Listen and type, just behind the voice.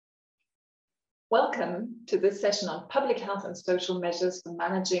Welcome to this session on public health and social measures for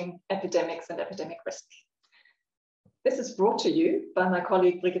managing epidemics and epidemic risk. This is brought to you by my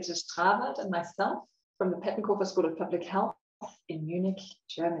colleague Brigitte Strahwald and myself from the Pettenkofer School of Public Health in Munich,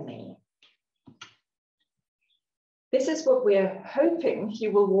 Germany. This is what we're hoping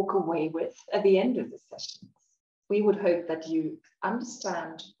you will walk away with at the end of this session. We would hope that you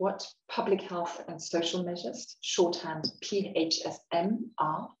understand what public health and social measures, shorthand PHSM,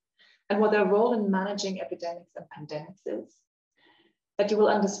 are, and what their role in managing epidemics and pandemics is, that you will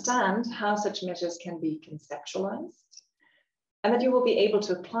understand how such measures can be conceptualized, and that you will be able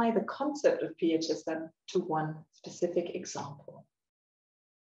to apply the concept of PHSM to one specific example.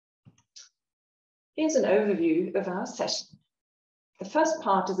 Here's an overview of our session. The first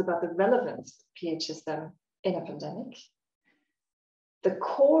part is about the relevance of PHSM in a pandemic. The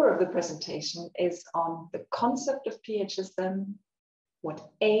core of the presentation is on the concept of PHSM,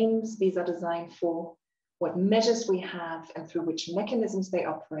 what aims these are designed for, what measures we have and through which mechanisms they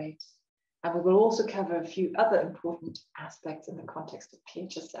operate. And we will also cover a few other important aspects in the context of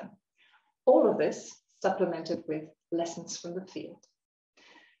PHSM. All of this supplemented with lessons from the field.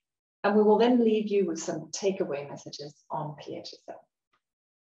 And we will then leave you with some takeaway messages on PHSM.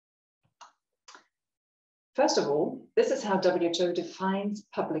 First of all, this is how WHO defines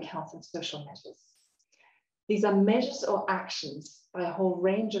public health and social measures. These are measures or actions by a whole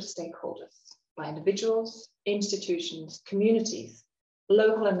range of stakeholders, by individuals, institutions, communities,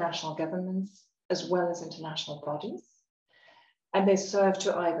 local and national governments, as well as international bodies. And they serve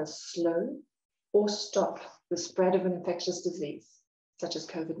to either slow or stop the spread of an infectious disease, such as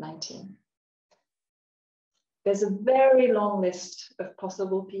COVID-19. There's a very long list of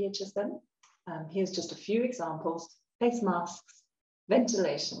possible PHSM. Here's just a few examples: face masks,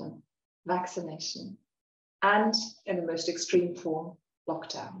 ventilation, vaccination, and in the most extreme form,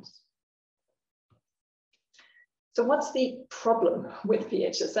 lockdowns. So what's the problem with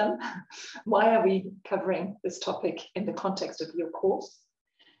PHSM? Why are we covering this topic in the context of your course?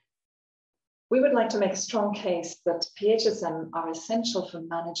 We would like to make a strong case that PHSM are essential for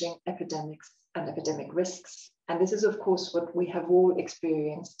managing epidemics and epidemic risks. And this is, of course, what we have all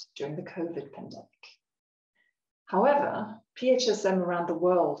experienced during the COVID pandemic. However, PHSM around the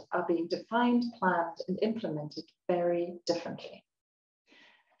world are being defined, planned, and implemented very differently.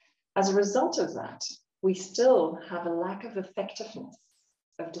 As a result of that, we still have a lack of effectiveness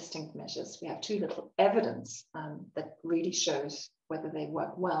of distinct measures. We have too little evidence that really shows whether they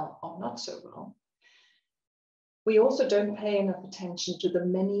work well or not so well. We also don't pay enough attention to the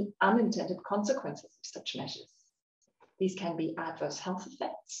many unintended consequences of such measures. These can be adverse health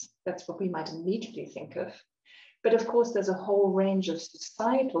effects. That's what we might immediately think of. But of course, there's a whole range of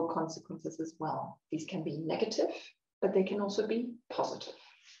societal consequences as well. These can be negative, but they can also be positive.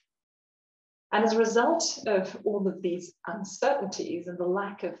 And as a result of all of these uncertainties and the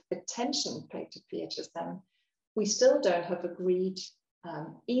lack of attention paid to PHSM, we still don't have agreed,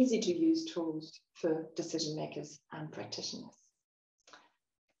 easy to use tools for decision makers and practitioners.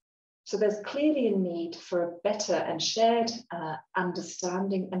 So there's clearly a need for a better and shared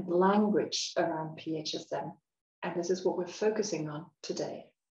understanding and language around PHSM. And this is what we're focusing on today.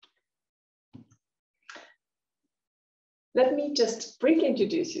 Let me just briefly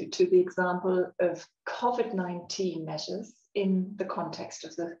introduce you to the example of COVID-19 measures in the context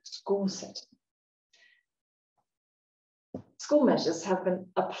of the school setting. School measures have been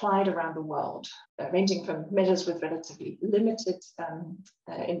applied around the world, ranging from measures with relatively limited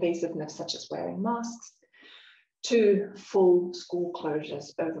invasiveness, such as wearing masks, to full school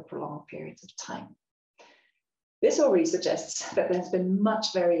closures over prolonged periods of time. This already suggests that there's been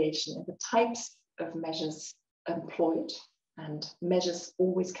much variation in the types of measures employed, and measures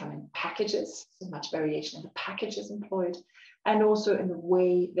always come in packages, so much variation in the packages employed, and also in the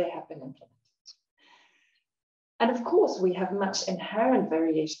way they have been implemented. And of course, we have much inherent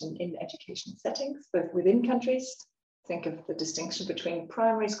variation in education settings, both within countries. Think of the distinction between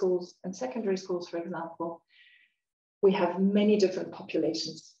primary schools and secondary schools, for example. We have many different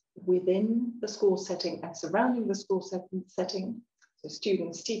populations within the school setting and surrounding the school setting, so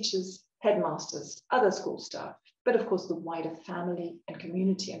students, teachers, headmasters, other school staff, but of course the wider family and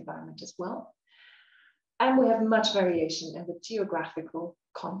community environment as well. And we have much variation in the geographical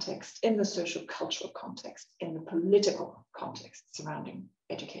context, in the social cultural context, in the political context surrounding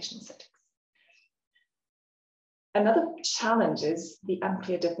education settings. Another challenge is the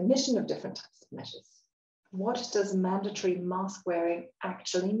unclear definition of different types of measures. What does mandatory mask wearing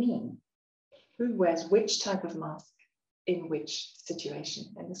actually mean? Who wears which type of mask in which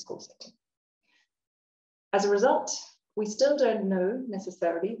situation in the school setting? As a result, we still don't know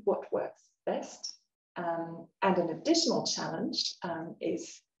necessarily what works best. And an additional challenge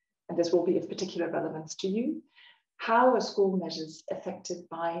is, and this will be of particular relevance to you, how are school measures affected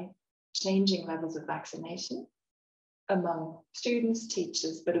by changing levels of vaccination among students,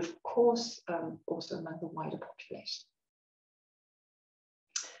 teachers, but of course also among the wider population.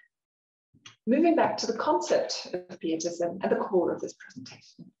 Moving back to the concept of PHSM and the core of this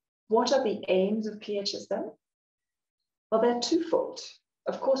presentation. What are the aims of PHSM? Well, they're twofold.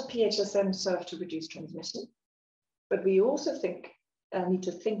 Of course, PHSM serve to reduce transmission, but we also need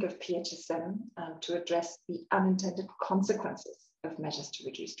to think of PHSM to address the unintended consequences of measures to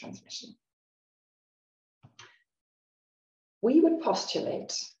reduce transmission. We would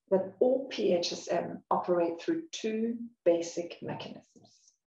postulate that all PHSM operate through two basic mechanisms.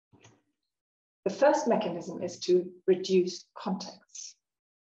 The first mechanism is to reduce contacts.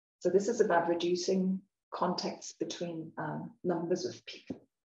 So this is about reducing contacts between numbers of people.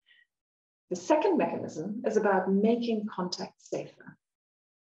 The second mechanism is about making contacts safer.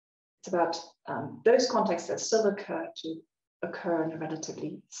 It's about those contacts that still occur to occur in a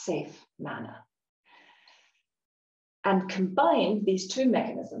relatively safe manner. And combined, these two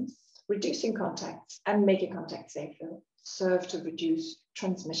mechanisms, reducing contacts and making contacts safer, serve to reduce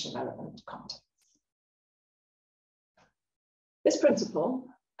transmission-relevant contacts. This principle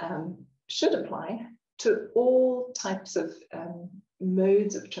should apply to all types of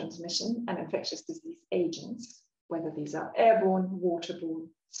modes of transmission and infectious disease agents, whether these are airborne, waterborne,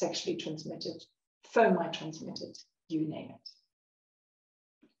 sexually transmitted, fomite transmitted, you name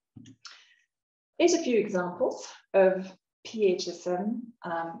it. Here's a few examples of PHSM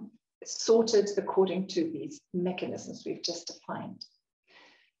sorted according to these mechanisms we've just defined.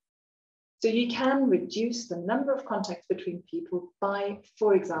 So you can reduce the number of contacts between people by,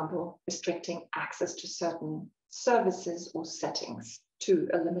 for example, restricting access to certain services or settings to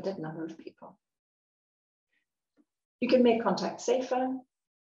a limited number of people. You can make contact safer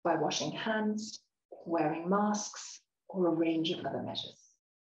by washing hands, wearing masks, or a range of other measures.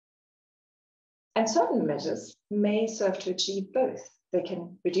 And certain measures may serve to achieve both. They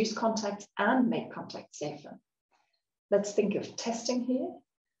can reduce contacts and make contact safer. Let's think of testing here.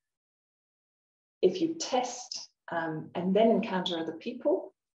 If you test and then encounter other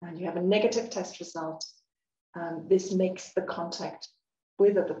people and you have a negative test result, this makes the contact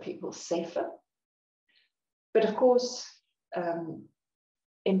with other people safer. But of course,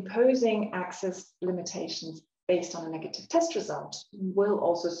 imposing access limitations based on a negative test result will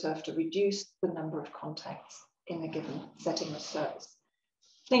also serve to reduce the number of contacts in a given setting or service.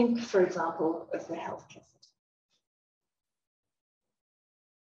 Think, for example, of the healthcare setting.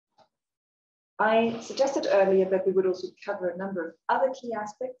 I suggested earlier that we would also cover a number of other key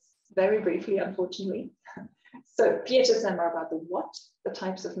aspects, very briefly, unfortunately. So PHSM are about the what, the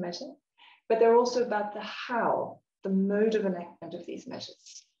types of measure, but they're also about the how, the mode of enactment of these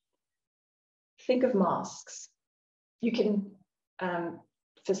measures. Think of masks. You can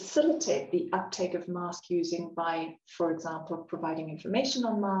facilitate the uptake of mask using by, for example, providing information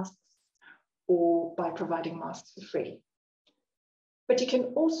on masks or by providing masks for free. But you can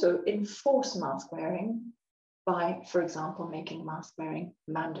also enforce mask wearing by, for example, making mask wearing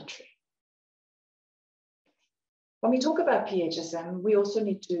mandatory. When we talk about PHSM, we also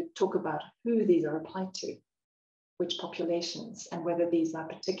need to talk about who these are applied to, which populations, and whether these are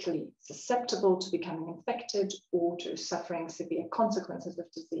particularly susceptible to becoming infected or to suffering severe consequences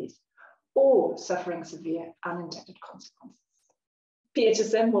of disease or suffering severe unintended consequences.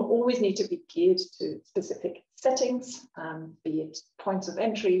 PHSM will always need to be geared to specific settings, be it points of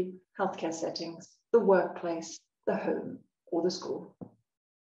entry, healthcare settings, the workplace, the home, or the school.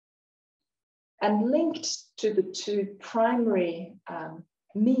 And linked to the two primary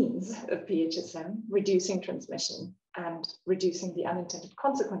means of PHSM, reducing transmission and reducing the unintended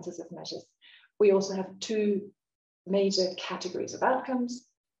consequences of measures, we also have two major categories of outcomes,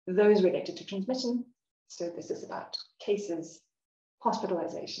 those related to transmission. So this is about cases,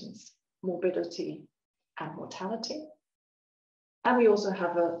 hospitalizations, morbidity, and mortality. And we also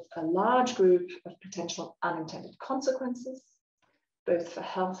have a large group of potential unintended consequences, both for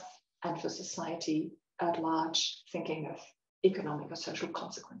health and for society at large, thinking of economic or social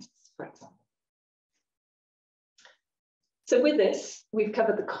consequences, for example. So with this, we've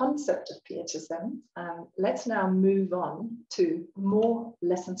covered the concept of PHSM. Let's now move on to more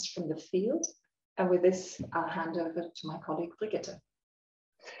lessons from the field. And with this, I'll hand over to my colleague, Brigitte.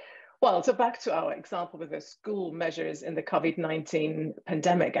 Well, so back to our example with the school measures in the COVID-19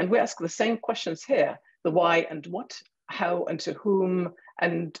 pandemic, and we ask the same questions here, the why and what. how and to whom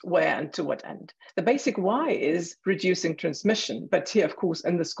and where and to what end. The basic why is reducing transmission, but here, of course,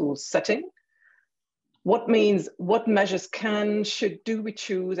 in the school setting. What measures do we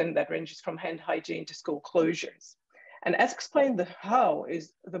choose, and that ranges from hand hygiene to school closures. And as explained, the how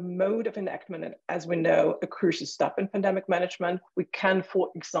is the mode of enactment, and as we know, a crucial step in pandemic management. We can, for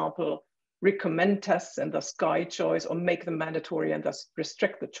example, recommend tests and thus guide choice, or make them mandatory and thus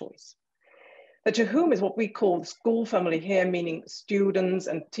restrict the choice. The to whom is what we call the school family here, meaning students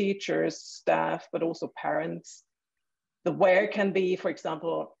and teachers, staff, but also parents. The where can be, for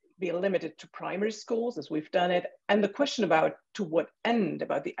example, be limited to primary schools, as we've done it. And the question about to what end,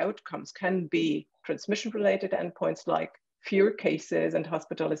 about the outcomes, can be transmission-related endpoints like fewer cases and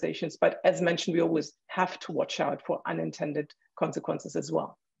hospitalizations. But as mentioned, we always have to watch out for unintended consequences as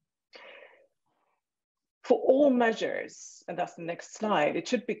well. For all measures, and that's the next slide, it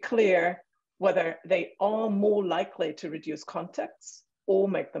should be clear whether they are more likely to reduce contacts or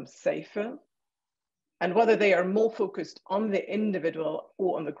make them safer, and whether they are more focused on the individual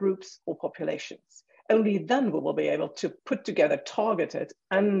or on the groups or populations. Only then we will be able to put together targeted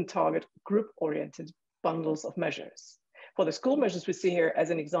and target group-oriented bundles of measures. For the school measures, we see here as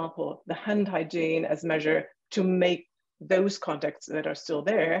an example, the hand hygiene as measure to make those contacts that are still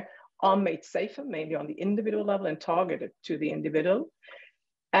there are made safer, mainly on the individual level and targeted to the individual.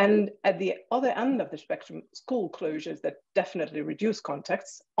 And at the other end of the spectrum, school closures that definitely reduce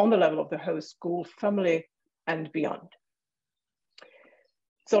contacts on the level of the host school, family, and beyond.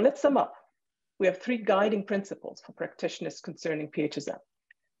 So let's sum up. We have 3 guiding principles for practitioners concerning PHSM.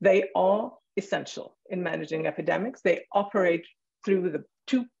 They are essential in managing epidemics. They operate through the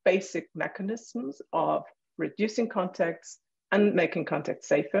 2 basic mechanisms of reducing contacts and making contacts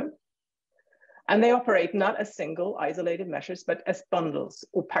safer. And they operate not as single isolated measures, but as bundles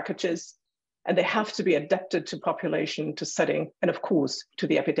or packages. And they have to be adapted to population, to setting, and of course, to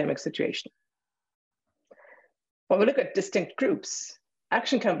the epidemic situation. When we look at distinct groups,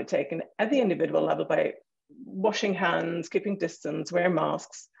 action can be taken at the individual level by washing hands, keeping distance, wear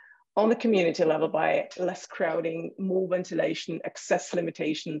masks. On the community level by less crowding, more ventilation, access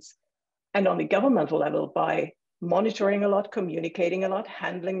limitations. And on the governmental level by monitoring a lot, communicating a lot,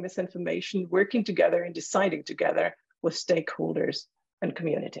 handling misinformation, working together and deciding together with stakeholders and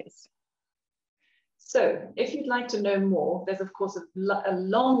communities. So if you'd like to know more, there's of course a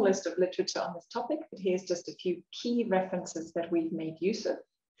long list of literature on this topic, but here's just a few key references that we've made use of.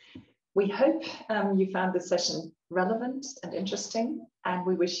 We hope you found this session relevant and interesting, and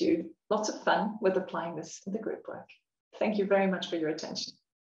we wish you lots of fun with applying this in the group work. Thank you very much for your attention.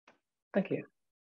 Thank you.